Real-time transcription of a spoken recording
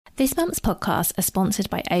This month's podcasts are sponsored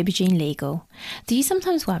by Aubergine Legal. Do you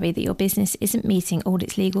sometimes worry that your business isn't meeting all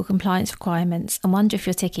its legal compliance requirements and wonder if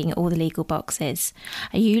you're ticking all the legal boxes?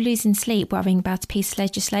 Are you losing sleep worrying about a piece of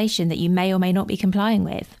legislation that you may or may not be complying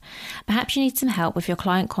with? Perhaps you need some help with your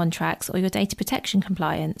client contracts or your data protection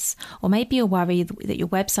compliance. Or maybe you're worried that your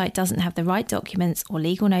website doesn't have the right documents or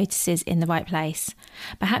legal notices in the right place.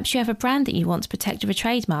 Perhaps you have a brand that you want to protect with a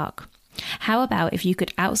trademark. How about if you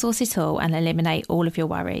could outsource it all and eliminate all of your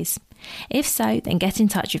worries? If so, then get in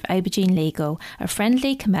touch with Aubergine Legal, a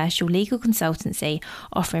friendly commercial legal consultancy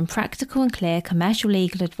offering practical and clear commercial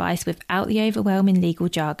legal advice without the overwhelming legal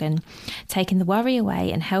jargon, taking the worry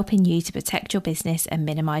away and helping you to protect your business and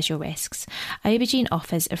minimise your risks. Aubergine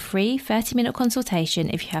offers a free 30-minute consultation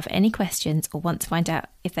if you have any questions or want to find out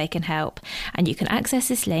if they can help, and you can access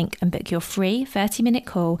this link and book your free 30-minute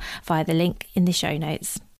call via the link in the show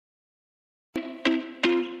notes.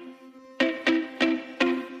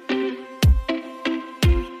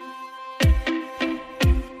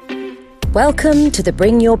 Welcome to the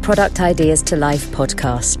Bring Your Product Ideas to Life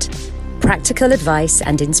podcast. Practical advice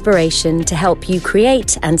and inspiration to help you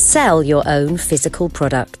create and sell your own physical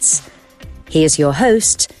products. Here's your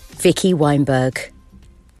host, Vicky Weinberg.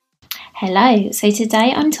 Hello, so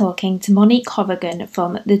today I'm talking to Monique Horrigan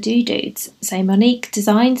from The Do Dudes. So Monique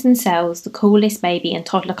designs and sells the coolest baby and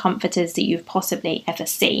toddler comforters that you've possibly ever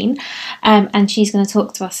seen. And she's going to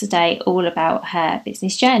talk to us today all about her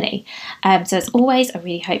business journey. So as always, I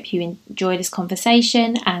really hope you enjoy this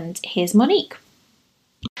conversation, and here's Monique.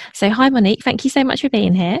 So hi Monique, thank you so much for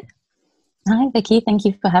being here. Hi Vicky, thank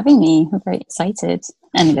you for having me. I'm very excited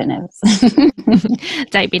and a bit nervous.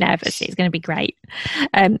 Don't be nervous, it's going to be great.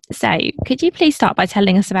 So could you please start by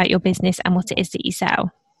telling us about your business and what it is that you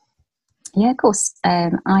sell? Yeah, of course.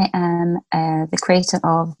 I am the creator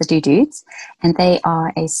of The Do Dudes, and they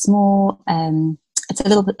are a small, it's a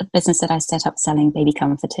little business that I set up selling baby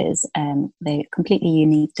comforters. They're completely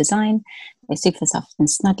unique design, they're super soft and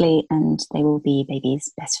snuggly, and they will be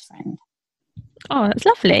baby's best friend. Oh, that's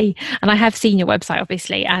lovely. And I have seen your website,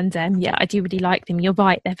 obviously, and yeah, I do really like them. You're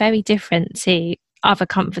right, they're very different to other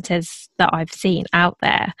comforters that I've seen out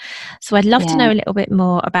there. So I'd love to know a little bit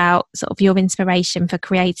more about sort of your inspiration for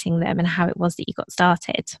creating them and how it was that you got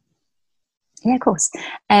started. Yeah, of course.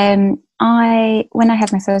 When I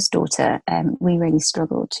had my first daughter, we really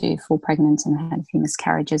struggled to fall pregnant, and I had a few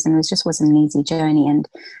miscarriages, and it just wasn't an easy journey.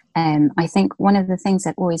 And I think one of the things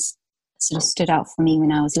that always sort of stood out for me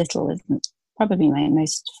when I was little, probably my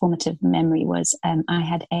most formative memory, was I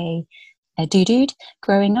had a doo-doo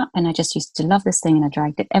growing up, and I just used to love this thing, and I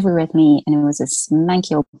dragged it everywhere with me, and it was a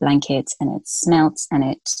smanky old blanket, and it smelt, and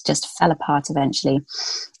it just fell apart eventually.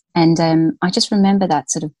 And I just remember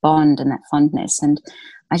that sort of bond and that fondness. And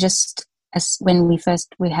I just, when we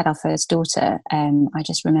had our first daughter, I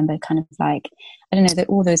just remember kind of like, I don't know, that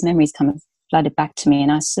all those memories kind of flooded back to me,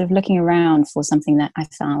 and I was sort of looking around for something that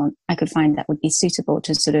I could find that would be suitable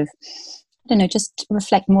to sort of, I don't know, just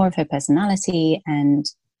reflect more of her personality and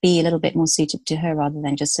be a little bit more suited to her, rather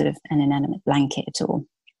than just sort of an inanimate blanket or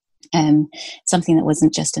something that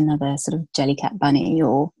wasn't just another sort of Jellycat bunny,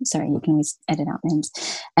 or, sorry, you can always edit out names.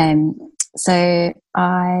 So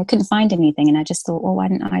I couldn't find anything, and I just thought, well, why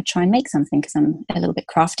don't I try and make something, because I'm a little bit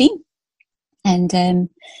crafty. And then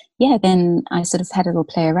I sort of had a little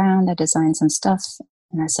play around. I designed some stuff,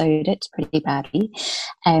 and I sewed it pretty badly.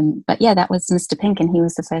 But yeah, that was Mr. Pink, and he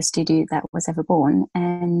was the first doo-doo that was ever born.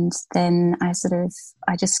 And then I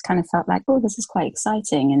just kind of felt like, oh, this is quite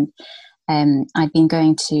exciting. And I'd been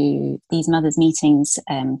going to these mothers' meetings,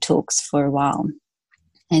 talks for a while.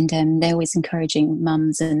 And they're always encouraging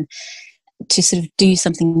mums and to sort of do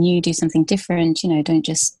something new, do something different, don't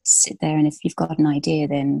just sit there, and if you've got an idea,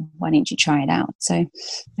 then why don't you try it out? So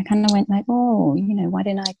I kind of went like, oh, why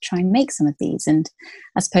didn't I try and make some of these? And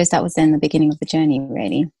I suppose that was then the beginning of the journey,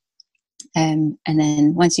 really. And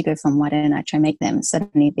then once you go from why don't I try and make them,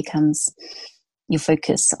 suddenly it becomes your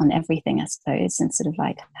focus on everything, I suppose, and sort of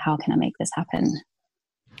like, how can I make this happen?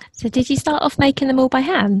 So did you start off making them all by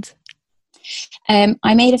hand?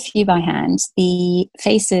 I made a few by hand. The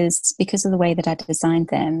faces, because of the way that I designed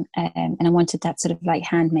them, and I wanted that sort of like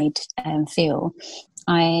handmade feel,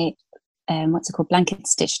 I blanket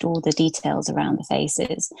stitched all the details around the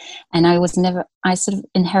faces. And I sort of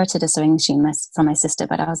inherited a sewing machine from my sister,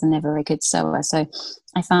 but I was never a good sewer. So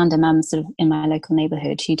I found a mum sort of in my local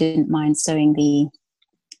neighbourhood who didn't mind sewing the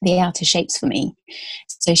outer shapes for me.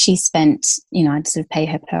 So she spent, I'd sort of pay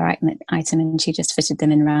her per item, and she just fitted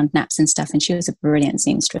them in round naps and stuff. And she was a brilliant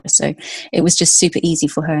seamstress. So it was just super easy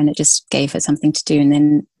for her, and it just gave her something to do. And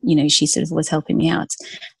then, she sort of was helping me out.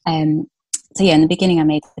 so yeah, in the beginning I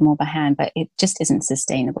made them all by hand, but it just isn't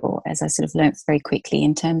sustainable, as I sort of learned very quickly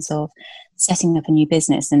in terms of setting up a new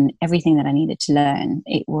business and everything that I needed to learn.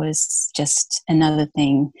 It was just another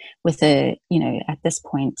thing with at this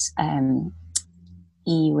point,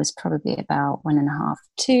 he was probably about 1.5,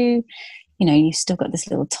 2. You've still got this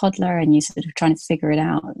little toddler and you're sort of trying to figure it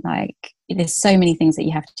out. Like, there's so many things that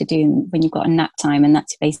you have to do when you've got a nap time, and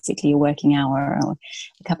that's basically your working hour or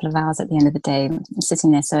a couple of hours at the end of the day. Sitting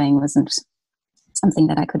there sewing wasn't something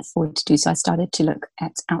that I could afford to do. So I started to look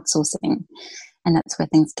at outsourcing, and that's where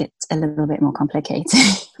things get a little bit more complicated.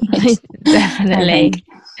 Definitely.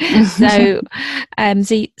 So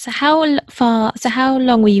how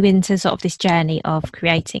long were you into sort of this journey of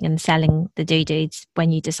creating and selling the Doo Doods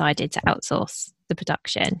when you decided to outsource the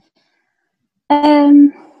production?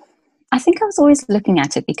 I think I was always looking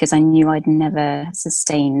at it because I knew I'd never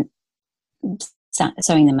sustain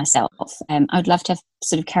sewing them myself. I would love to have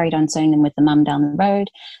sort of carried on sewing them with the mum down the road,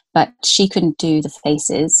 but she couldn't do the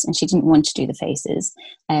faces and she didn't want to do the faces.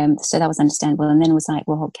 So that was understandable. And then it was like,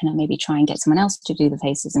 well, can I maybe try and get someone else to do the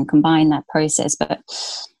faces and combine that process? But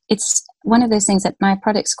it's one of those things that my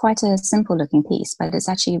product's quite a simple looking piece, but it's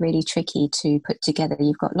actually really tricky to put together.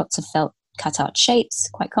 You've got lots of felt cut out shapes,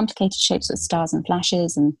 quite complicated shapes with stars and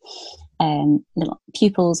flashes and little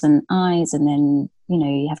pupils and eyes, and then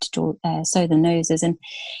you have to sew the noses, and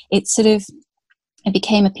it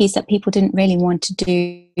became a piece that people didn't really want to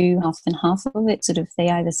do half and half of it. They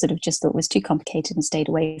either just thought it was too complicated and stayed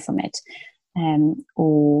away from it,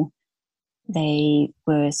 or they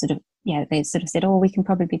were they said, oh, we can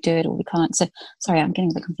probably do it or we can't. So sorry, I'm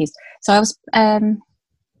getting a bit confused. So I was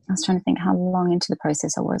trying to think how long into the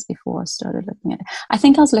process I was before I started looking at it. I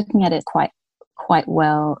think I was looking at it quite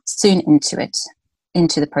well soon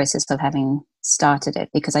into the process of having started it,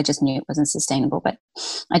 because I just knew it wasn't sustainable, but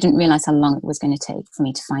I didn't realize how long it was going to take for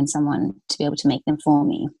me to find someone to be able to make them for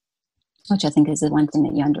me, which I think is the one thing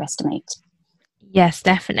that you underestimate. Yes,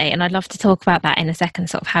 definitely. And I'd love to talk about that in a second,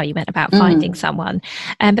 sort of how you went about finding someone.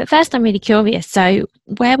 But first, I'm really curious. So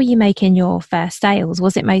where were you making your first sales?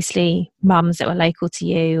 Was it mostly mums that were local to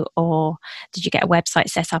you, or did you get a website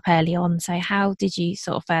set up early on? So how did you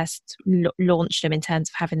sort of first launch them in terms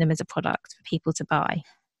of having them as a product for people to buy?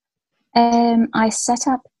 I set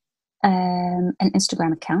up an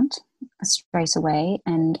Instagram account straight away,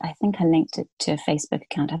 and I think I linked it to a Facebook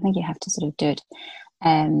account. I think you have to sort of do it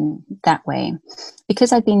that way,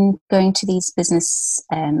 because I've been going to these business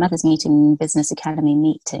mothers meeting, business academy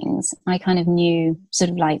meetings. I kind of knew sort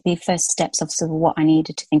of like the first steps of sort of what I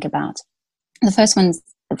needed to think about. The first one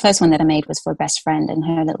that I made was for a best friend and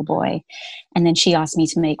her little boy, and then she asked me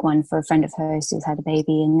to make one for a friend of hers who's had a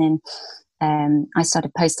baby, and then I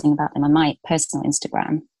started posting about them on my personal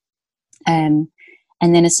Instagram, and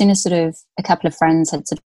then as soon as sort of a couple of friends had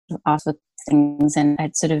sort of asked for things and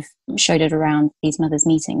I'd sort of showed it around these mothers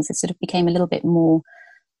meetings, it sort of became a little bit more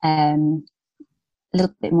known.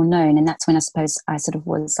 And that's when I suppose I sort of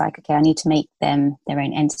was like, okay, I need to make them their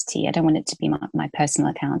own entity. I don't want it to be my personal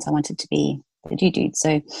account. I want it to be the Doo Doods.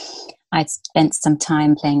 So I spent some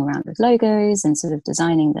time playing around with logos and sort of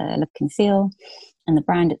designing the look and feel and the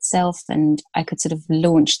brand itself, and I could sort of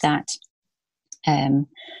launch that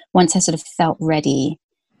once I sort of felt ready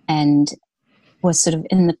and was sort of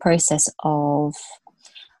in the process of,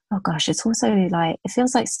 oh gosh, it's also like, it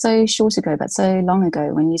feels like so short ago, but so long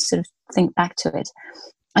ago when you sort of think back to it.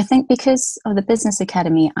 I think because of the Business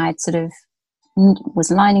Academy, I'd sort of was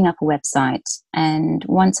lining up a website, and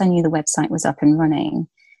once I knew the website was up and running,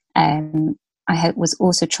 I was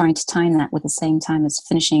also trying to time that with the same time as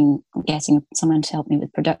finishing getting someone to help me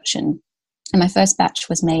with production. And my first batch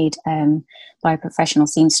was made by a professional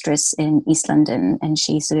seamstress in East London, and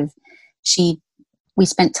we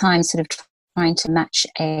spent time sort of trying to match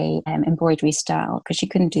a embroidery style, because she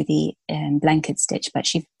couldn't do the blanket stitch, but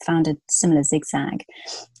she found a similar zigzag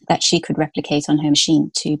that she could replicate on her machine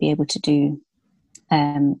to be able to do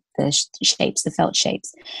the felt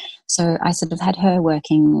shapes. So I sort of had her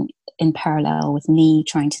working in parallel with me,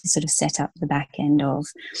 trying to sort of set up the back end of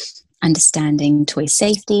understanding toy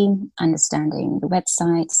safety, understanding the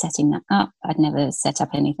website, setting that up. I'd never set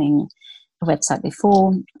up a website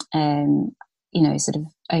before, sort of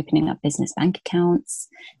opening up business bank accounts,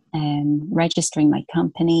 registering my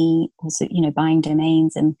company, also, buying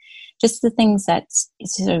domains, and just the things that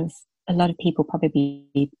sort of a lot of people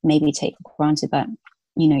probably maybe take for granted, but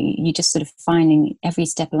you just sort of finding every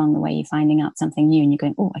step along the way, you're finding out something new, and you're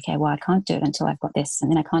going, oh, okay, well, I can't do it until I've got this,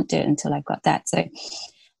 and then I can't do it until I've got that. So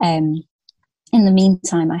in the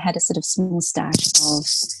meantime, I had a sort of small stash of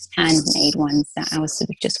handmade ones that I was sort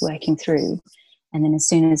of just working through. And then as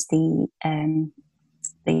soon as the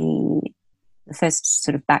the first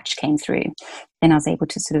sort of batch came through, then I was able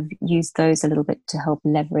to sort of use those a little bit to help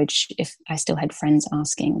leverage if I still had friends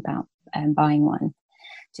asking about buying one,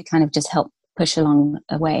 to kind of just help push along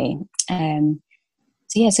a way.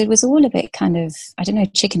 So it was all a bit kind of, I don't know,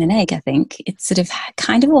 chicken and egg, I think. It sort of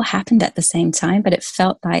kind of all happened at the same time, but it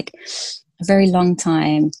felt like a very long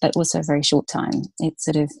time, but also a very short time. It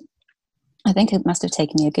sort of, I think it must have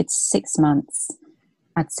taken me a good 6 months,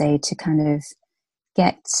 I'd say, to kind of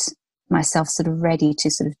get myself sort of ready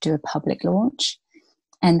to sort of do a public launch.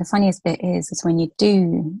 And the funniest bit is when you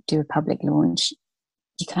do a public launch,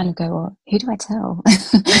 you kind of go, well, who do I tell?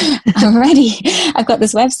 I'm ready. I've got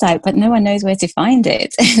this website, but no one knows where to find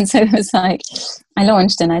it. And so it was like, I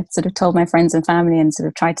launched and I sort of told my friends and family and sort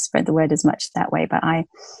of tried to spread the word as much that way. But I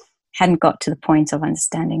hadn't got to the point of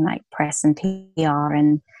understanding like press and PR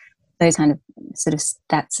and those kind of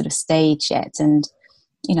that sort of stage yet. And,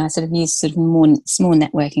 you know, I sort of used sort of more small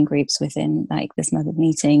networking groups within like the Smothered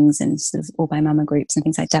meetings and sort of All by Mama groups and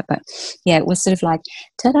things like that. But yeah, it was sort of like,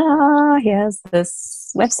 ta-da, here's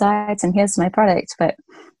this website and here's my product, but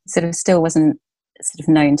sort of still wasn't sort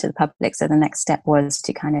of known to the public. So the next step was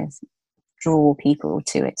to kind of draw people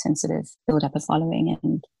to it and sort of build up a following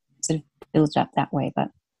and sort of build it up that way. But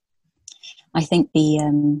I think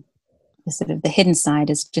the sort of the hidden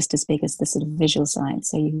side is just as big as the sort of visual side.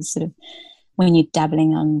 So you sort of, when you're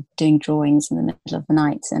dabbling on doing drawings in the middle of the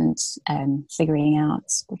night and figuring out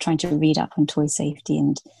or trying to read up on toy safety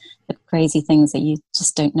and the crazy things that you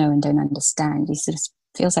just don't know and don't understand, you sort of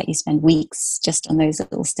feels like you spend weeks just on those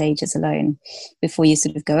little stages alone before you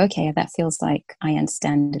sort of go, okay, that feels like I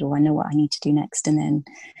understand it or I know what I need to do next. And then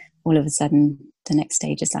all of a sudden the next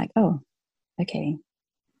stage is like, oh, okay,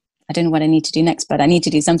 I don't know what I need to do next, but I need to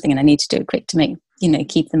do something and I need to do it quick to make, you know,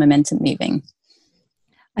 keep the momentum moving.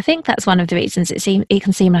 I think that's one of the reasons it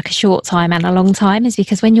can seem like a short time and a long time, is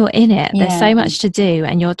because when you're in it, there's so much to do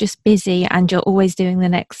and you're just busy and you're always doing the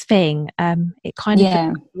next thing. It kind of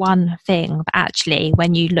looks like one thing, but actually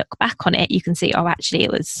when you look back on it, you can see, oh, actually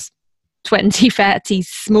it was 20, 30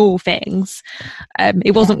 small things.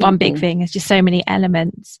 It wasn't one big thing. It's just so many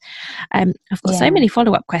elements. I've got so many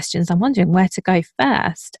follow-up questions. I'm wondering where to go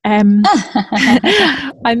first. I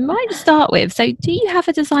might start with, so do you have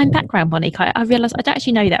a design background, Monique? I realise I don't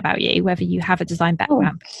actually know that about you, whether you have a design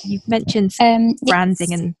background. You've mentioned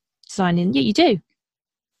branding and designing. Yeah, you do.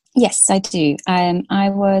 Yes, I do. I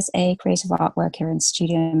was a creative art worker and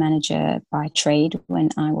studio manager by trade when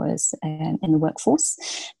I was in the workforce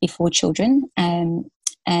before children.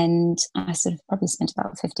 And I sort of probably spent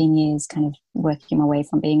about 15 years kind of working my way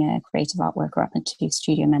from being a creative art worker up into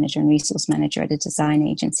studio manager and resource manager at a design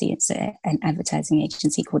agency. It's an advertising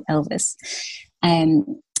agency called Elvis.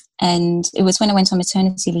 And it was when I went on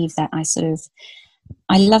maternity leave that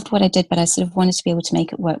I loved what I did, but I sort of wanted to be able to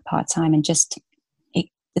make it work part-time and just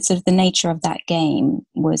it's sort of the nature of that game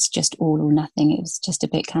was just all or nothing. It was just a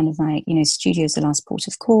bit kind of like, you know, studio's the last port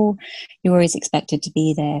of call. You're always expected to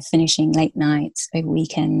be there finishing late nights over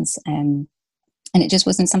weekends. And it just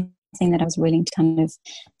wasn't something that I was willing to kind of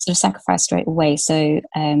sort of sacrifice straight away. So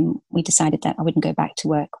we decided that I wouldn't go back to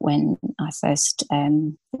work when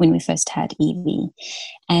we first had Evie.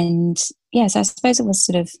 And yeah, so I suppose it was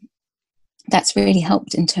sort of, that's really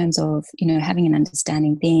helped in terms of, you know, having an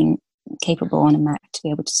understanding, being capable on a Mac to be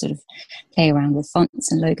able to sort of play around with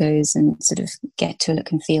fonts and logos and sort of get to a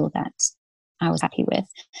look and feel that I was happy with,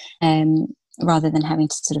 rather than having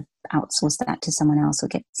to sort of outsource that to someone else or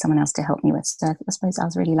get someone else to help me with. So I suppose I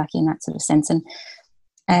was really lucky in that sort of sense.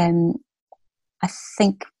 And I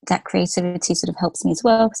think that creativity sort of helps me as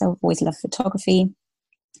well because I've always loved photography.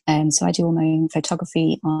 So I do all my own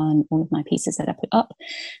photography on all of my pieces that I put up.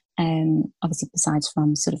 Obviously, besides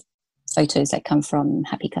from sort of photos that come from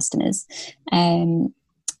happy customers.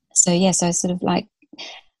 So I sort of like,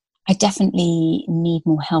 I definitely need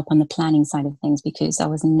more help on the planning side of things because I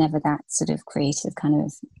was never that sort of creative kind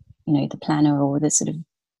of, you know, the planner or the sort of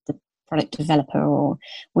the product developer, or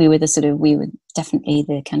we were definitely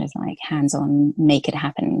the kind of like hands-on, make it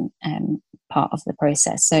happen part of the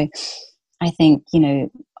process. So I think, you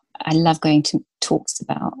know, I love going to talks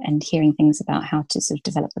about and hearing things about how to sort of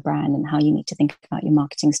develop the brand and how you need to think about your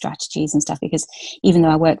marketing strategies and stuff, because even though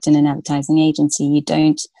I worked in an advertising agency, you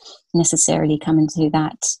don't necessarily come into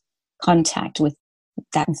that contact with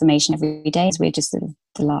that information every day, as we're just sort of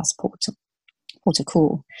the last port of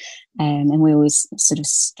call, and we always sort of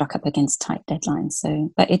struck up against tight deadlines.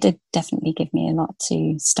 So, but it did definitely give me a lot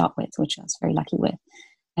to start with, which I was very lucky with.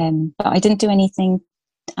 But I didn't do anything.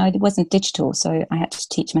 It wasn't digital, so I had to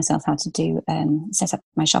teach myself how to do set up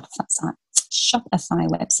my Shopify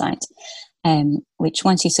website. which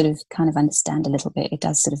once you sort of kind of understand a little bit, it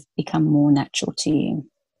does sort of become more natural to you.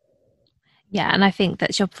 Yeah, and I think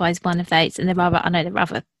that Shopify is one of those, and I know there are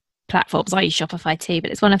other platforms. I use Shopify too,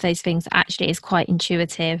 but it's one of those things that actually is quite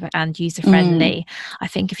intuitive and user friendly. I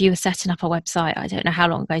think if you were setting up a website, I don't know how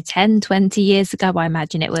long ago, 10, 20 years ago, I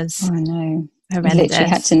imagine it was horrendous. You literally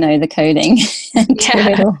had to know the coding and do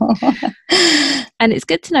it all. And it's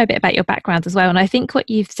good to know a bit about your background as well. And I think what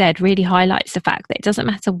you've said really highlights the fact that it doesn't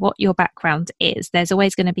matter what your background is, there's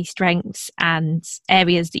always going to be strengths and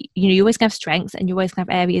areas that, you're always going to have strengths, and you're always going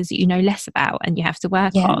to have areas that you know less about and you have to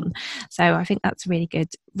work on. So I think that's a really good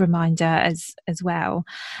reminder as well.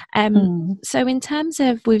 So in terms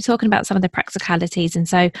of, we were talking about some of the practicalities, and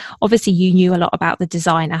so obviously you knew a lot about the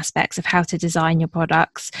design aspects of how to design your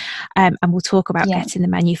products, and we'll talk about getting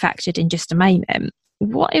them manufactured in just a moment.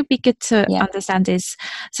 What it would be good to understand is,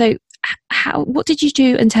 so what did you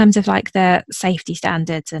do in terms of like the safety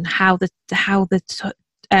standards and how the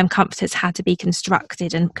comforters had to be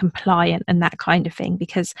constructed and compliant and that kind of thing?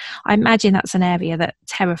 Because I imagine that's an area that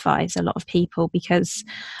terrifies a lot of people, because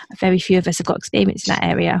very few of us have got experience in that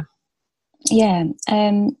area. Yeah,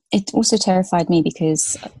 it also terrified me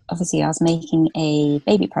because obviously I was making a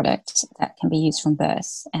baby product that can be used from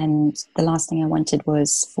birth, and the last thing I wanted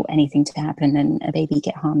was for anything to happen and a baby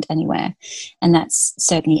get harmed anywhere. And that's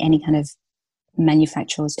certainly any kind of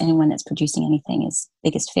manufacturers, anyone that's producing anything, is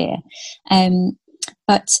biggest fear.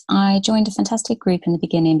 But I joined a fantastic group in the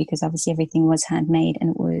beginning because obviously everything was handmade,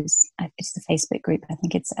 and it's the Facebook group. I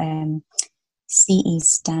think it's CE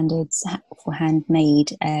standards for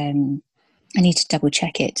handmade. I need to double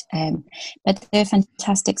check it, but they're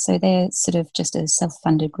fantastic. So they're sort of just a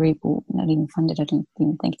self-funded group, or not even funded, I don't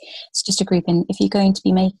even think. It's just a group, and if you're going to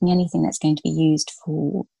be making anything that's going to be used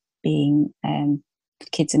for being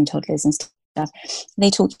kids and toddlers and stuff, they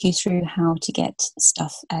talk you through how to get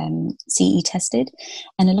stuff CE tested,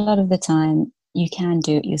 and a lot of the time you can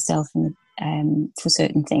do it yourself for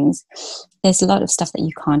certain things. There's a lot of stuff that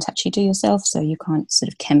you can't actually do yourself, so you can't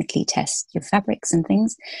sort of chemically test your fabrics and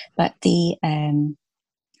things, but the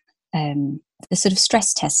sort of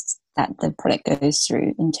stress tests that the product goes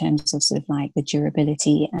through in terms of sort of like the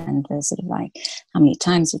durability and the sort of like how many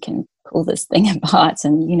times you can pull this thing apart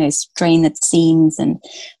and, strain the seams and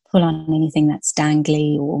pull on anything that's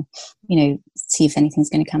dangly, or, see if anything's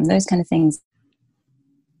going to come, those kind of things.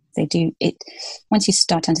 They do it. Once you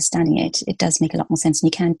start understanding it, it does make a lot more sense, and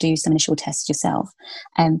you can do some initial tests yourself.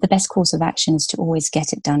 The best course of action is to always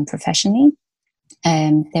get it done professionally.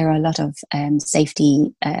 There are a lot of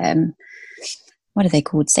safety, what are they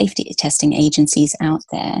called? Safety testing agencies out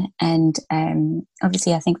there, and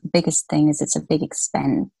obviously, I think the biggest thing is it's a big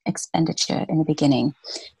expenditure in the beginning.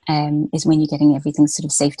 Is when you're getting everything sort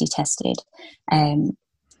of safety tested.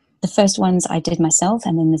 The first ones I did myself,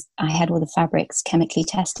 and then I had all the fabrics chemically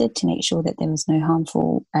tested to make sure that there was no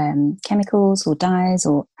harmful chemicals or dyes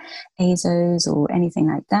or azos or anything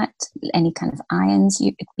like that, any kind of ions.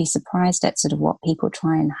 You'd be surprised at sort of what people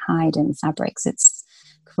try and hide in fabrics. It's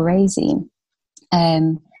crazy.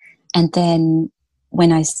 And then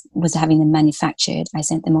when I was having them manufactured, I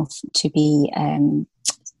sent them off to be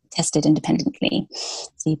tested independently.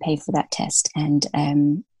 So you pay for that test, and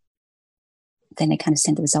then they kind of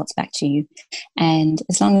send the results back to you. And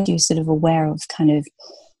as long as you're sort of aware of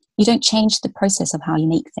you don't change the process of how you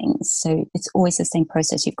make things. So it's always the same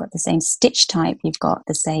process. You've got the same stitch type. You've got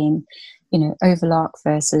the same, overlock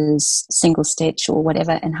versus single stitch or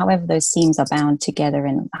whatever. And however those seams are bound together,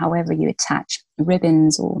 and however you attach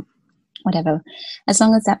ribbons or whatever, as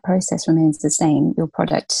long as that process remains the same, your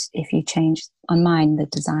product, if you change, on mine, the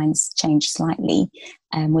designs change slightly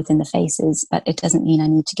within the faces, but it doesn't mean I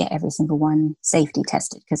need to get every single one safety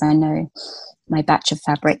tested, because I know my batch of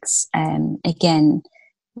fabrics, again,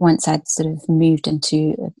 once I'd sort of moved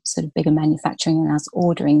into a sort of bigger manufacturing and I was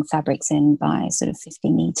ordering fabrics in by sort of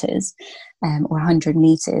 50 meters or 100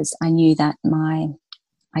 meters, I knew that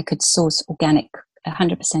I could source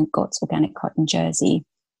 100% GOTS organic cotton jersey,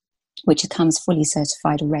 which comes fully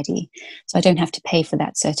certified already. So I don't have to pay for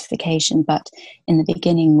that certification. But in the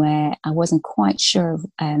beginning, where I wasn't quite sure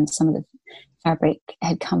some of the fabric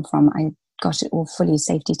had come from, I got it all fully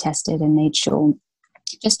safety tested and made sure,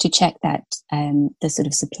 just to check that the sort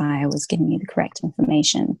of supplier was giving me the correct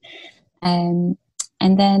information. And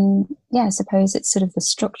then, I suppose it's sort of the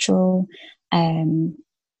structural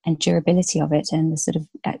and durability of it, and the sort of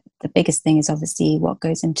the biggest thing is obviously what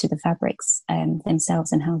goes into the fabrics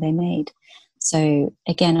themselves and how they're made. So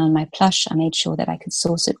again, on my plush, I made sure that I could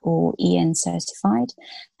source it all EN certified,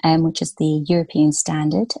 which is the European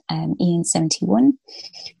standard, EN 71,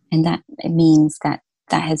 and that means that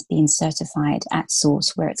has been certified at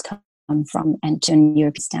source where it's come from and to a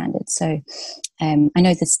European standard. So I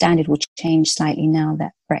know the standard will change slightly now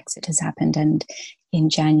that Brexit has happened, and in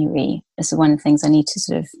January, this is one of the things I need to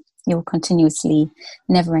sort of, your continuously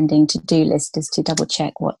never-ending to-do list is to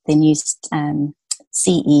double-check what the new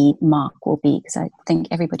CE mark will be, because I think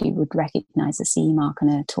everybody would recognise the CE mark on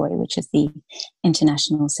a toy, which is the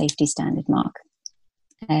International Safety Standard mark.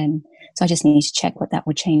 So I just need to check what that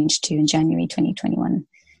will change to in January 2021.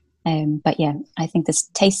 But yeah, I think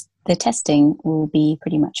the testing will be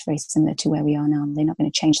pretty much very similar to where we are now. They're not going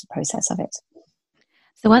to change the process of it.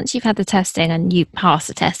 So once you've had the testing and you pass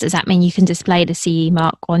the test, does that mean you can display the CE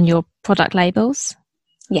mark on your product labels?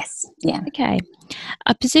 Yes. Yeah. Okay.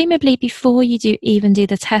 Presumably before you even do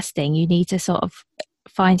the testing, you need to sort of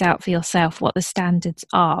find out for yourself what the standards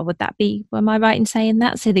are. Would that be, am I right in saying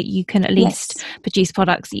that? So that you can at least produce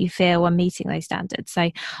products that you feel are meeting those standards.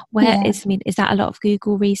 So is that a lot of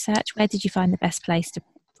Google research? Where did you find the best place to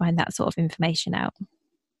find that sort of information out?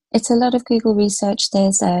 It's a lot of Google research.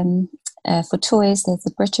 There's for toys, there's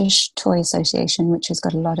the British Toy Association, which has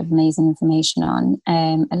got a lot of amazing information on.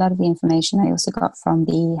 A lot of the information I also got from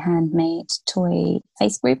the Handmade Toy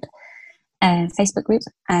Facebook group.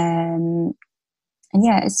 And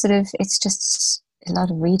yeah, it's just a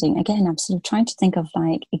lot of reading. Again, I'm sort of trying to think of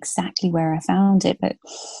like exactly where I found it, but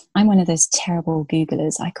I'm one of those terrible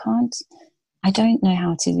Googlers. I don't know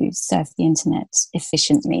how to surf the internet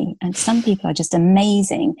efficiently. And some people are just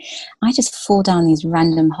amazing. I just fall down these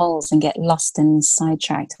random holes and get lost and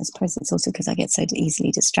sidetracked. I suppose it's also because I get so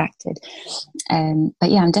easily distracted.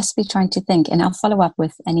 But yeah, I'm desperately trying to think, and I'll follow up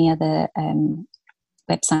with any other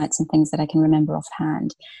websites and things that I can remember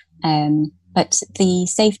offhand. But the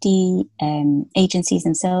safety agencies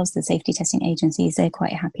themselves, the safety testing agencies, they're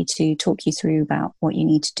quite happy to talk you through about what you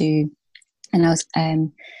need to do. And I was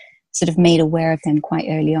sort of made aware of them quite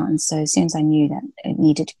early on. So as soon as I knew that it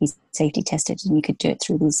needed to be safety tested and you could do it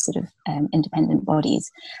through these sort of independent bodies,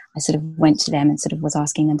 I sort of went to them and sort of was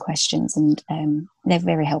asking them questions, and they're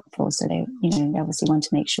very helpful. So they obviously want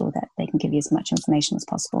to make sure that they can give you as much information as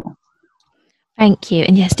possible. Thank you.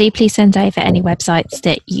 And yes, do please send over any websites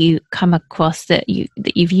that you come across that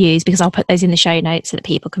you've used, because I'll put those in the show notes so that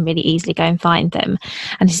people can really easily go and find them.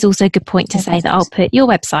 And it's also a good point to say that I'll put your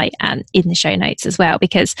website in the show notes as well,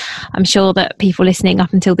 because I'm sure that people listening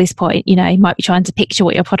up until this point, might be trying to picture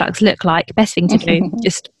what your products look like. Best thing to do,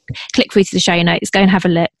 just click through to the show notes, go and have a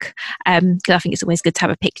look, because I think it's always good to have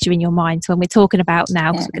a picture in your mind. So when we're talking about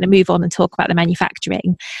now, because we're going to move on and talk about the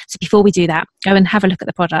manufacturing, so before we do that, go and have a look at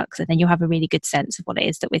the products, and then you'll have a really good sense of what it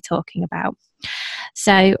is that we're talking about.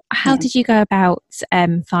 So how did you go about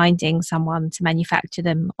finding someone to manufacture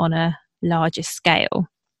them on a larger scale?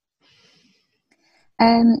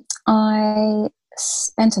 I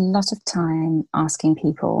spent a lot of time asking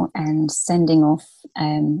people and sending off,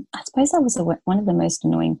 I suppose that was one of the most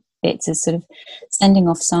annoying bits, is sort of sending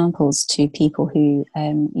off samples to people who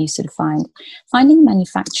you sort of finding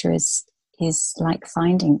manufacturers is like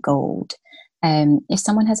finding gold. If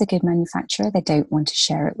someone has a good manufacturer, they don't want to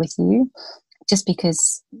share it with you, just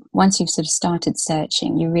because once you've sort of started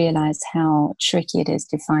searching, you realize how tricky it is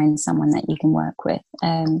to find someone that you can work with.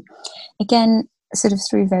 Again, sort of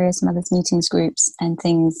through various mothers meetings groups and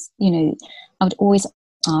things, I would always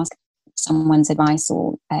ask someone's advice,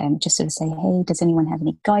 or just sort of say, hey, does anyone have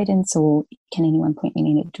any guidance, or can anyone point me in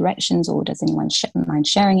any directions, or does anyone mind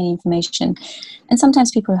sharing any information? And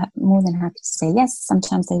sometimes people are more than happy to say yes.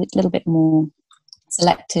 Sometimes they're a little bit more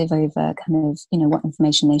selective over kind of, what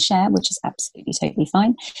information they share, which is absolutely totally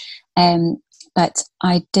fine. But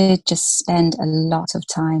I did just spend a lot of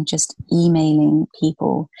time just emailing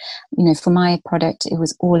people. For my product, it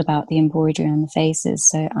was all about the embroidery on the faces.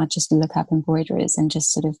 So I just look up embroiderers and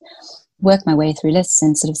just sort of work my way through lists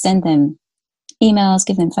and sort of send them emails,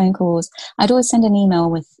 give them phone calls. I'd always send an email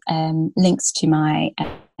with links to my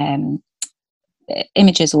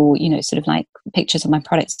images, or, sort of like pictures of my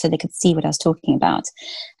products, so they could see what I was talking about.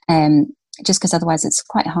 Just because otherwise it's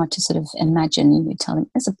quite hard to sort of imagine. You would tell them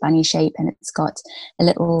it's a bunny shape and it's got a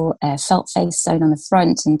little felt face sewn on the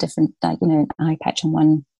front, and different, like, an eye patch on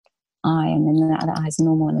one eye, and then the other eye is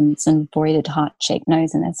normal, and it's an embroidered heart-shaped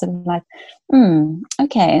nose, and they're sort of like,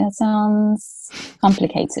 okay, that sounds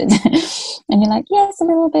complicated. And you're like, yes, a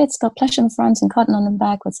little bit. It's got plush on the front and cotton on the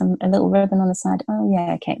back with a little ribbon on the side. Oh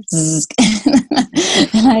yeah, okay.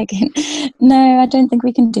 Like, no, I don't think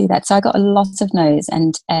we can do that. So I got a lot of no's.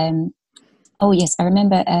 And oh yes, I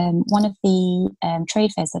remember one of the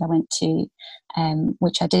trade fairs that I went to,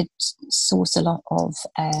 which I did source a lot of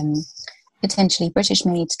potentially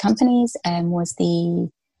British-made companies, was the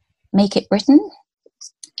Make It Britain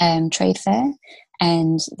trade fair.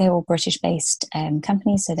 and they're all British-based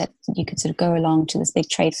companies, so that you could sort of go along to this big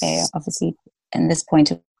trade fair. Obviously, at this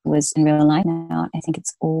point, it was in real life. Now I think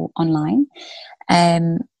it's all online,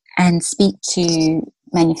 and speak to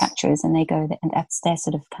manufacturers, and they go, and that's their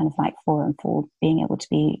sort of kind of like forum for being able to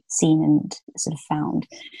be seen and sort of found.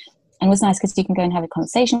 And it was nice because you can go and have a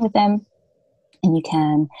conversation with them, and you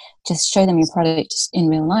can just show them your product in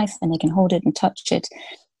real life, and they can hold it and touch it.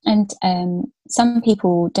 And some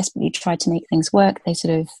people desperately tried to make things work. They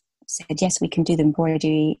sort of said, yes, we can do the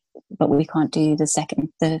embroidery, but we can't do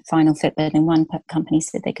the final fit. But then one company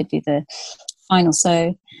said they could do the final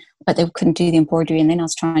sew, but they couldn't do the embroidery. And then I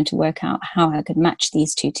was trying to work out how I could match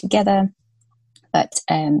these two together. But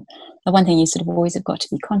the one thing you sort of always have got to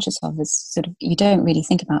be conscious of is sort of, you don't really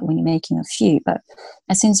think about when you're making a few, but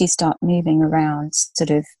as soon as you start moving around sort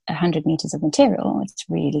of 100 meters of material, it's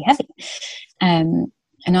really heavy.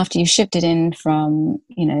 And after you shipped it in from,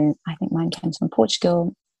 I think mine comes from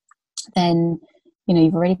Portugal, then,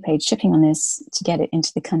 you've already paid shipping on this to get it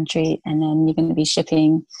into the country, and then you're going to be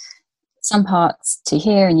shipping some parts to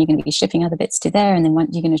here, and you're going to be shipping other bits to there, and then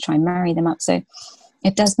you're going to try and marry them up. So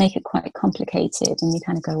it does make it quite complicated, and you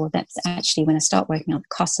kind of go, well, that's actually, when I start working out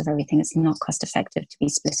the costs of everything, it's not cost effective to be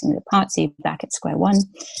splitting the parts. So you're back at square one,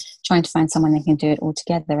 trying to find someone that can do it all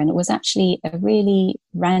together. And it was actually a really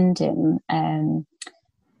random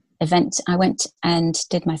event. I went and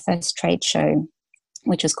did my first trade show,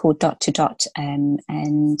 which was called Dot to Dot, and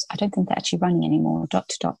I don't think they're actually running anymore, Dot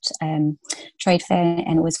to Dot trade fair,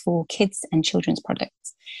 and it was for kids and children's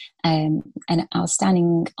products. And I was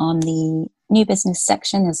standing on the new business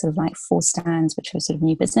section. There's sort of like 4 stands, which were sort of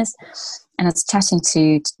new business. And I was chatting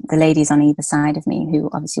to the ladies on either side of me, who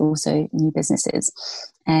obviously also new businesses.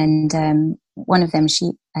 And one of them,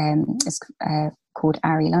 she is called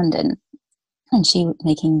Ari London. And she was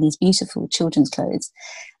making these beautiful children's clothes.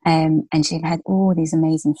 And she had all these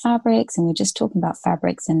amazing fabrics. And we were just talking about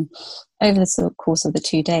fabrics. And over the sort of course of the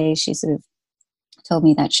 2 days, she sort of told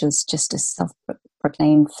me that she was just a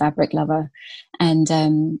self-proclaimed fabric lover.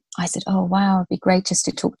 And I said, oh, wow, it'd be great just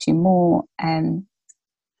to talk to you more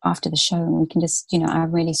after the show. And we can just,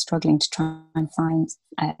 I'm really struggling to try and find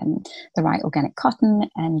the right organic cotton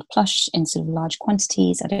and plush in sort of large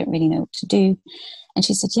quantities. I don't really know what to do. And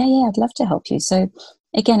she said, yeah, I'd love to help you. So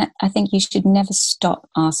again, I think you should never stop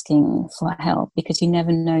asking for help, because you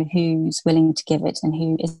never know who's willing to give it and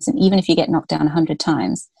who isn't. Even if you get knocked down 100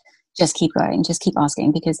 times, just keep going, just keep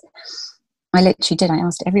asking. Because I literally did. I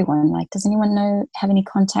asked everyone, like, does anyone have any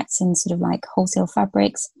contacts in sort of like wholesale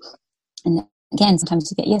fabrics? And again, sometimes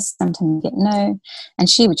you get yes, sometimes you get no. And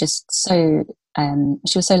she was just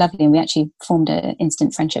she was so lovely, and we actually formed an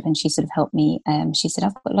instant friendship, and she sort of helped me. She said,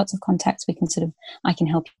 I've got lots of contacts. I can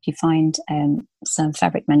help you find some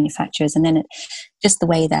fabric manufacturers. And then just the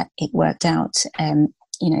way that it worked out,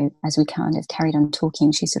 as we kind of carried on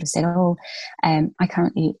talking, she sort of said, I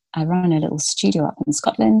run a little studio up in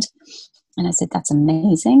Scotland. And I said, that's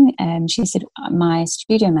amazing. She said, my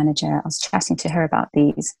studio manager, I was chatting to her about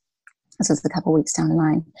these. This was a couple of weeks down the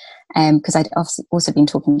line, because I'd also been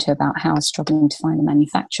talking to her about how I was struggling to find a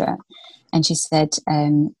manufacturer. And she said,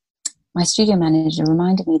 my studio manager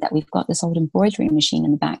reminded me that we've got this old embroidery machine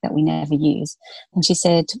in the back that we never use. And she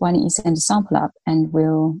said, why don't you send a sample up and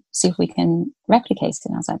we'll see if we can replicate it?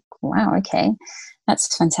 And I was like, wow, okay,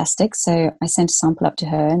 that's fantastic. So I sent a sample up to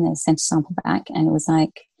her, and they sent a sample back, and it was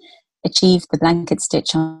like, achieved the blanket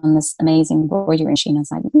stitch on this amazing embroidery machine. I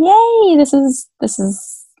was like, yay, this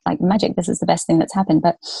is like magic. This is the best thing that's happened.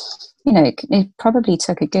 But it probably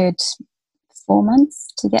took a good 4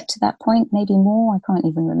 months to get to that point, maybe more. I can't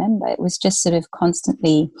even remember. It was just sort of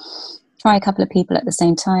constantly try a couple of people at the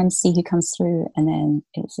same time, see who comes through, and then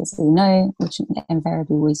it was just no, which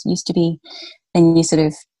invariably always used to be. Then you sort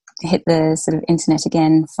of hit the sort of internet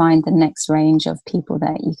again, find the next range of people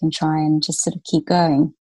that you can try and just sort of keep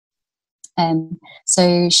going.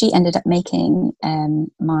 So she ended up making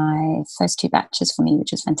my first 2 batches for me,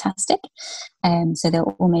 which was fantastic. So they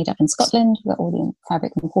were all made up in Scotland. We got all the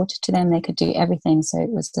fabric imported to them. They could do everything. So it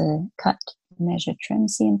was the cut, measure, trim,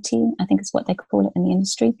 CMT, I think is what they call it in the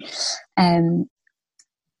industry,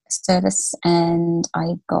 service. And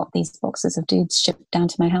I got these boxes of dudes shipped down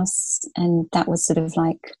to my house. And that was sort of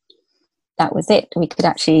like, that was it. We could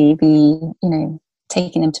actually be,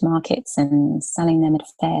 taking them to markets and selling them at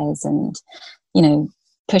fairs, and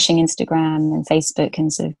pushing Instagram and Facebook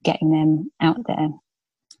and sort of getting them out there.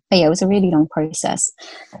 But yeah, it was a really long process,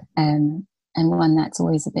 and one that's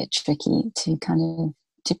always a bit tricky to kind of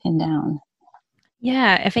to pin down.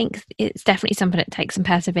 Yeah, I think it's definitely something that takes some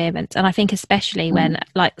perseverance. And I think especially when,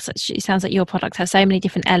 like, it sounds like your product has so many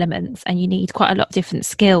different elements and you need quite a lot of different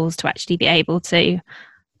skills to actually be able to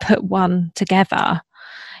put one together.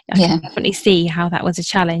 I can definitely see how that was a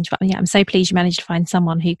challenge. But yeah, I'm so pleased you managed to find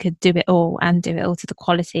someone who could do it all and do it all to the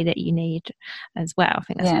quality that you need as well. I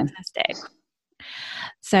think that's fantastic.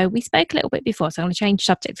 So we spoke a little bit before, so I'm going to change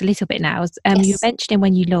subject a little bit now. You were mentioning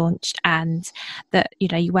when you launched and that, you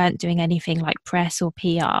know, you weren't doing anything like press or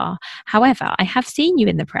PR. However, I have seen you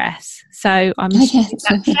in the press, so I'm assuming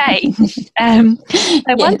that changed.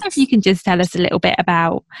 I wonder if you can just tell us a little bit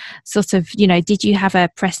about sort of, you know, did you have a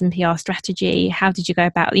press and PR strategy? How did you go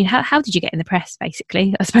about, you know, how did you get in the press,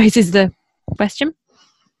 basically, I suppose is the question.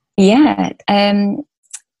 Yeah.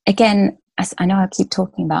 Again, I know I keep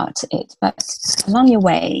talking about it, but along your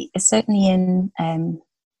way, certainly in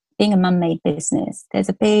being a mum-made business, there's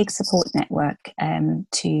a big support network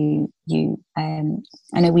to you. I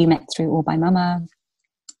know we met through All by Mama.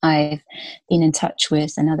 I've been in touch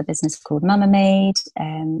with another business called Mama Made.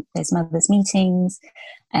 There's Mothers Meetings.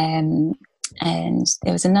 And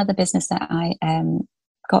there was another business that I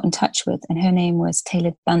got in touch with, and her name was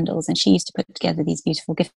Tailored Bundles, and she used to put together these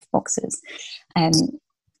beautiful gift boxes.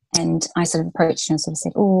 And I sort of approached her and sort of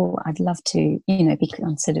said, oh, I'd love to, you know, be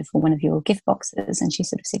considered for one of your gift boxes. And she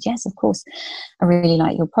sort of said, yes, of course, I really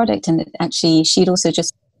like your product. And actually, she'd also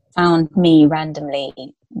just found me randomly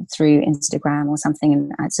through Instagram or something.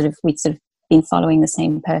 And we'd sort of been following the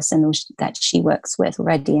same person that she works with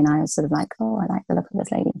already. And I was sort of like, oh, I like the look of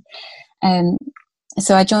this lady.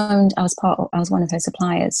 So I joined, I was one of her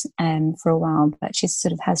suppliers for a while, but she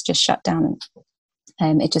sort of has just shut down.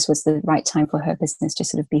 It just was the right time for her business to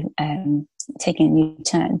sort of be taking a new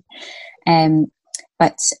turn.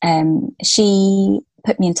 But she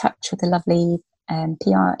put me in touch with a lovely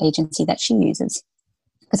PR agency that she uses,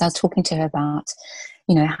 because I was talking to her about,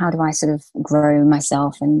 you know, how do I sort of grow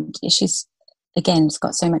myself? And she's, again, it's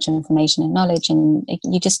got so much information and knowledge, and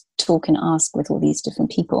you just talk and ask with all these different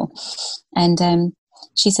people. And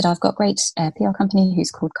she said, I've got a great PR company who's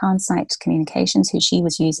called Carnsight Communications, who she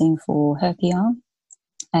was using for her PR.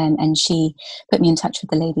 And she put me in touch with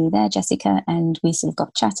the lady there, Jessica, and we sort of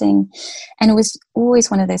got chatting. And it was always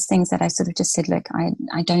one of those things that I sort of just said, look,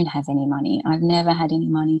 I don't have any money. I've never had any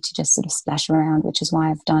money to just sort of splash around, which is why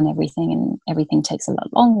I've done everything, and everything takes a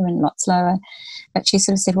lot longer and a lot slower. But she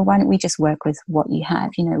sort of said, well, why don't we just work with what you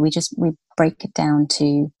have? You know, we break it down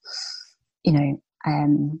to, you know,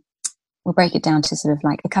 we'll break it down to sort of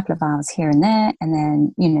like a couple of hours here and there, and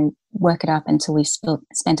then, you know, work it up until we've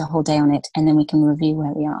spent a whole day on it, and then we can review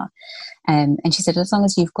where we are. And she said, as long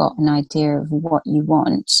as you've got an idea of what you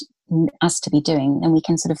want us to be doing, then we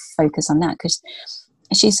can sort of focus on that. Because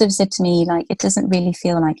she sort of said to me, like, it doesn't really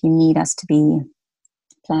feel like you need us to be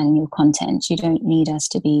planning your content. You don't need us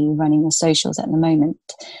to be running your socials at the moment.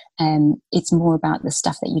 It's more about the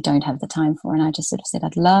stuff that you don't have the time for. And I just sort of said,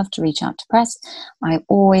 I'd love to reach out to press. I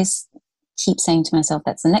always keep saying to myself,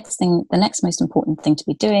 that's the next most important thing to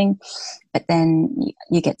be doing. But then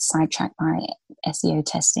you get sidetracked by SEO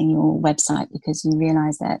testing your website, because you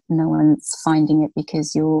realize that no one's finding it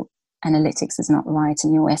because your analytics is not right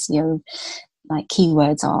and your SEO like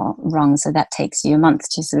keywords are wrong. So that takes you a month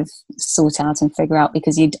to sort of sort out and figure out,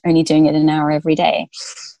 because you're only doing it an hour every day.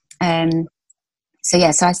 So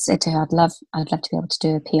I said to her, I'd love to be able to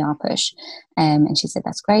do a PR push. And she said,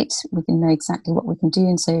 that's great. We can know exactly what we can do.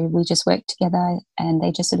 And so we just worked together, and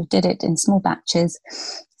they just sort of did it in small batches,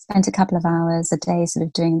 spent a couple of hours a day sort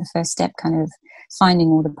of doing the first step, kind of finding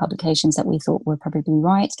all the publications that we thought were probably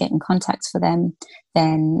right, getting contacts for them.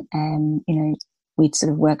 Then, you know, we'd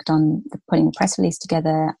sort of worked on putting the press release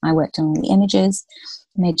together. I worked on all the images,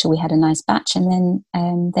 made sure we had a nice batch. And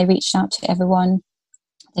then they reached out to everyone.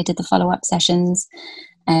 They did the follow-up sessions,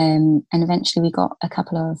 and eventually we got a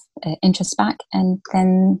couple of interests back. And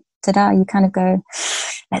then, ta-da, you kind of go,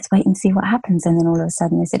 let's wait and see what happens. And then all of a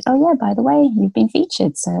sudden they said, oh yeah, by the way, you've been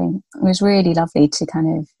featured. So it was really lovely to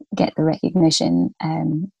kind of get the recognition,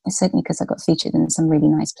 certainly because I got featured in some really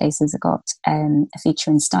nice places. I got a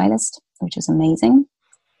feature in Stylist, which was amazing.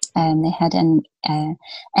 They had an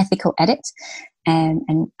ethical edit,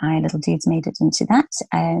 and I Little Dudes made it into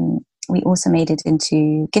that. We also made it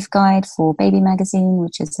into Gift Guide for Baby Magazine,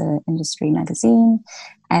 which is an industry magazine.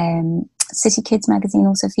 City Kids magazine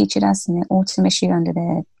also featured us in the autumn issue under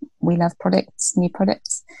their We Love Products, new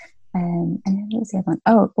products. And what was the other one?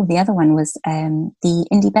 Oh, the other one was the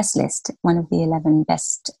Indie Best List, one of the 11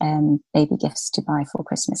 best baby gifts to buy for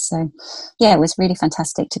Christmas. So, yeah, it was really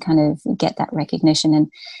fantastic to kind of get that recognition. And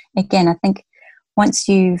again, I think once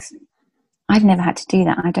you've I've never had to do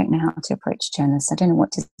that. I don't know how to approach journalists. I don't know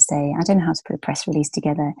what to say. I don't know how to put a press release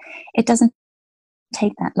together. It doesn't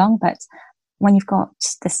take that long, but when you've got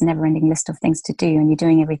this never-ending list of things to do and you're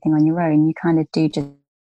doing everything on your own, you kind of do just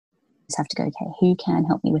have to go, okay, who can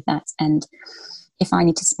help me with that? And if I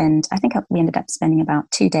need to spend, I think we ended up spending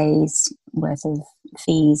about 2 days worth of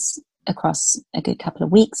fees across a good couple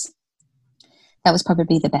of weeks. That was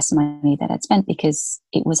probably the best money that I'd spent, because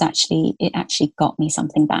it actually got me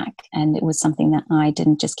something back, and it was something that I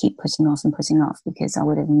didn't just keep putting off, because I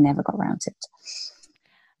would have never got around to it.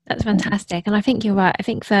 That's fantastic. And I think you're right. I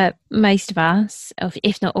think for most of us,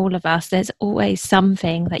 if not all of us, there's always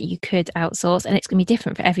something that you could outsource, and it's going to be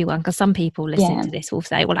different for everyone, because some people listening to this will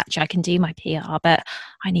say, well, actually I can do my PR, but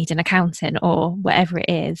I need an accountant or whatever it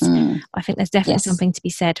is. I think there's definitely something to be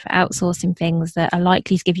said for outsourcing things that are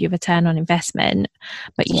likely to give you a return on investment,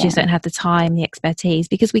 but you just don't have the time, the expertise,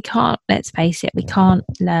 because we can't, let's face it, we can't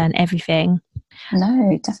learn everything.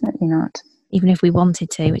 No, definitely not. Even if we wanted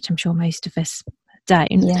to, which I'm sure most of us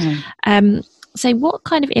don't. So what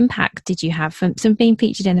kind of impact did you have from being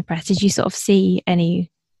featured in the press? Did you sort of see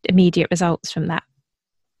any immediate results from that?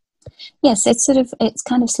 Yes, it's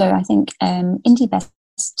kind of slow. I think Indie Best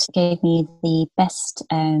gave me the best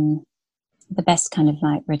kind of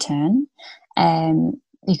like return,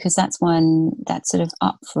 because that's one that's sort of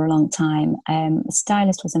up for a long time.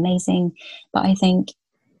 Stylist was amazing, but I think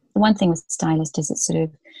the one thing with Stylist is it's sort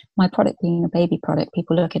of, my product being a baby product,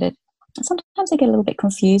 people look at it, sometimes they get a little bit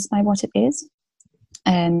confused by what it is.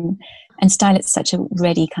 And Stylist's such a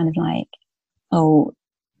ready kind of like, oh,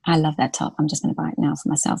 I love that top, I'm just going to buy it now for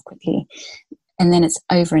myself quickly. And then it's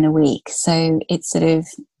over in a week. So it's sort of,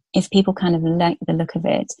 if people kind of like the look of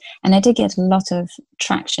it, and I did get a lot of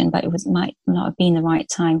traction, but might not have been the right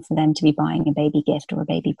time for them to be buying a baby gift or a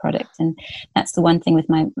baby product. And that's the one thing with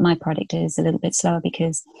my product, is a little bit slower,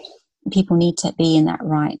 because people need to be in that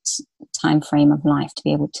right time frame of life to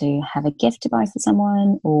be able to have a gift to buy for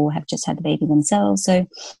someone, or have just had the baby themselves. So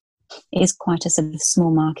it is quite a sort of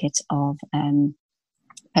small market of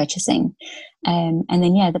purchasing. And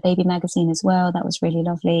then the baby magazine as well, that was really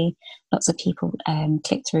lovely. Lots of people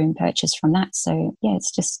clicked through and purchased from that. So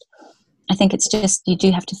it's just, I think it's just, you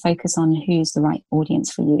do have to focus on who's the right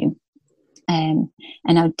audience for you. And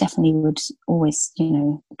I definitely would always,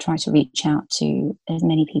 try to reach out to as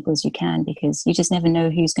many people as you can, because you just never know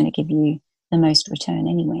who's going to give you the most return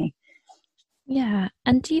anyway. Yeah.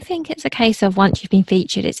 And do you think it's a case of once you've been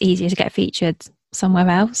featured, it's easier to get featured somewhere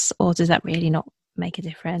else, or does that really not make a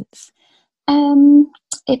difference?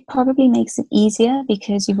 It probably makes it easier,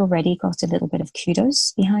 because you've already got a little bit of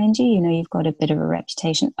kudos behind you. You've got a bit of a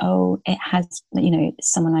reputation. Oh, it has,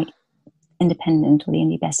 someone like Independent or the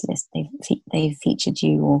Indie Best list, they've featured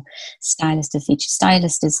you, or Stylist have featured.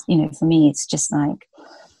 Stylist is, for me, it's just like,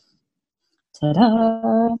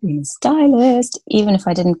 ta-da, being Stylist. Even if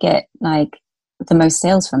I didn't get like the most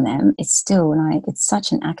sales from them, it's still like, it's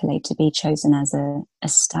such an accolade to be chosen as a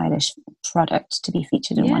stylish product to be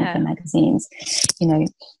featured in one of the magazines,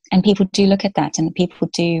 and people do look at that, and people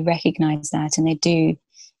do recognize that, and they do,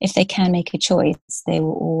 if they can make a choice, they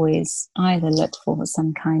will always either look for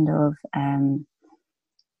some kind of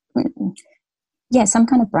some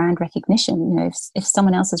kind of brand recognition. If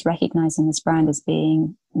someone else is recognizing this brand as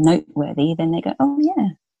being noteworthy, then they go, oh yeah,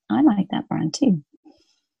 I like that brand too.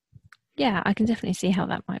 Yeah, I can definitely see how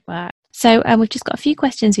that might work. So we've just got a few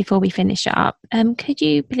questions before we finish up. Could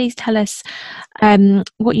you please tell us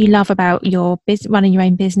what you love about your running your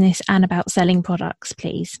own business and about selling products,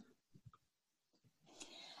 please?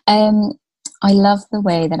 I love the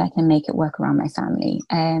way that I can make it work around my family.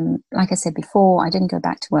 Like I said before, I didn't go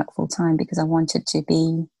back to work full time because I wanted to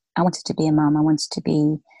be a mum. I wanted to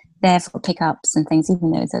be there for pickups and things,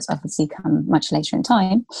 even though that's obviously come much later in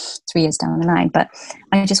time, 3 years down the line. But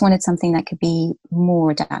I just wanted something that could be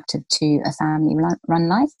more adaptive to a family run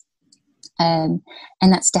life. And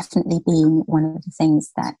that's definitely been one of the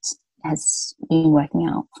things that has been working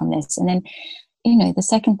out from this. And then, the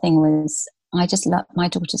second thing was, I just love my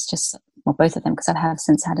daughters, both of them, because I have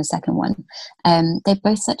since had a second one. They're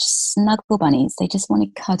both such snuggle bunnies. They just want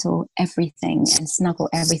to cuddle everything and snuggle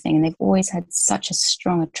everything. And they've always had such a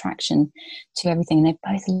strong attraction to everything. And they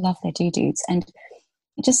both love their doo-doods. And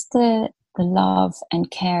just the love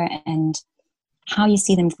and care and how you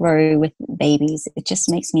see them grow with babies, it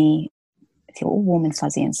just makes me feel all warm and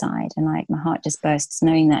fuzzy inside, and like my heart just bursts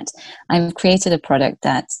knowing that I've created a product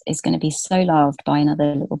that is going to be so loved by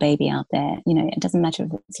another little baby out there. It doesn't matter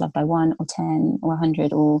if it's loved by 1 or 10 or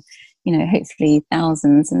 100 or hopefully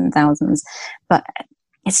thousands and thousands, but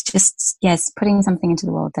it's just putting something into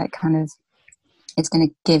the world that kind of it's going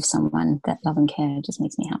to give someone that love and care just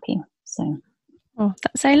makes me happy. So, oh,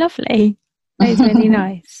 that's so lovely. That is really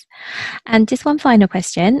nice. And just one final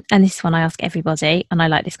question, and this is one I ask everybody, and I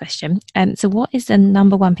like this question. So what is the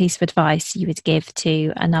number one piece of advice you would give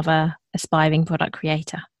to another aspiring product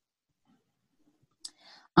creator?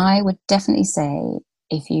 I would definitely say,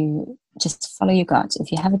 if you just follow your gut,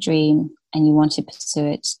 if you have a dream and you want to pursue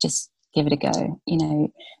it, just give it a go,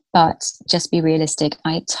 but just be realistic.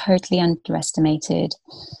 I totally underestimated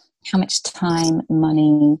how much time,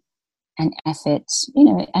 money, and effort,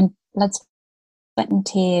 and blood, sweat and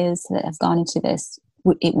tears that have gone into this,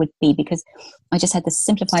 it would be, because I just had this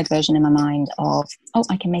simplified version in my mind of,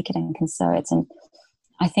 I can make it and can sew it. And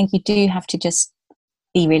I think you do have to just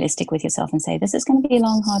be realistic with yourself and say, this is going to be a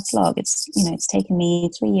long, hard slog. It's taken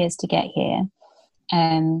me 3 years to get here.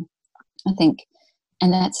 I think,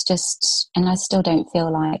 and that's just, and I still don't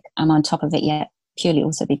feel like I'm on top of it yet, purely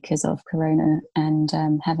also because of Corona and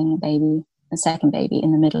having a second baby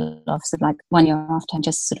in the middle of, sort of like 1 year after I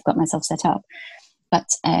just sort of got myself set up. But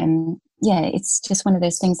it's just one of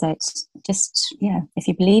those things that if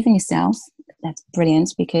you believe in yourself, that's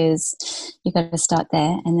brilliant, because you've got to start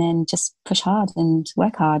there and then just push hard and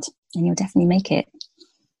work hard, and you'll definitely make it.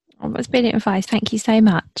 Oh, that's brilliant advice. Thank you so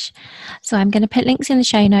much. So I'm going to put links in the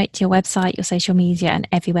show note to your website, your social media, and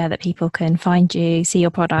everywhere that people can find you, see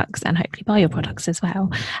your products, and hopefully buy your products as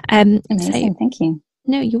well. Amazing. Thank you.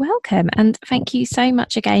 No, you're welcome. And thank you so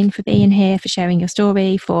much again for being here, for sharing your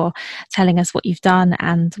story, for telling us what you've done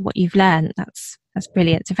and what you've learned. That's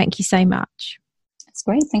brilliant. So thank you so much. That's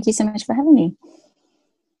great. Thank you so much for having me.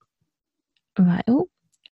 Right. Oh.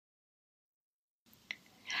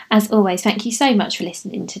 As always, thank you so much for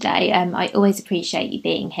listening today. I always appreciate you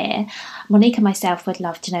being here. Monique and myself would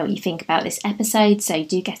love to know what you think about this episode, so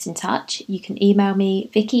do get in touch. You can email me,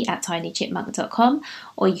 vicky@tinychipmunk.com,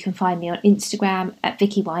 or you can find me on Instagram at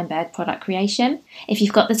Vicky Weinberg Product Creation. If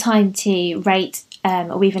you've got the time to rate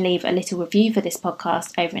or even leave a little review for this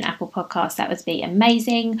podcast over in Apple Podcasts, that would be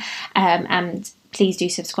amazing. And please do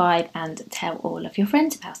subscribe and tell all of your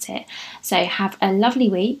friends about it. So have a lovely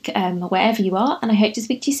week wherever you are, and I hope to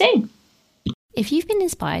speak to you soon. If you've been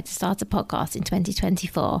inspired to start a podcast in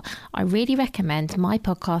 2024, I really recommend my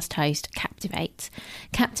podcast host, Captivate.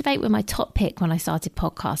 Captivate were my top pick when I started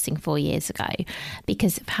podcasting 4 years ago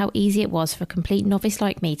because of how easy it was for a complete novice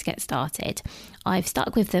like me to get started. I've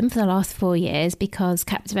stuck with them for the last 4 years because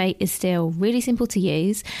Captivate is still really simple to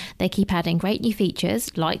use. They keep adding great new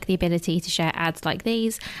features like the ability to share ads like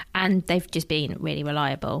these, and they've just been really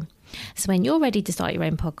reliable. So when you're ready to start your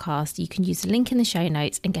own podcast, you can use the link in the show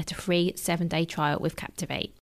notes and get a free 7-day trial with Captivate.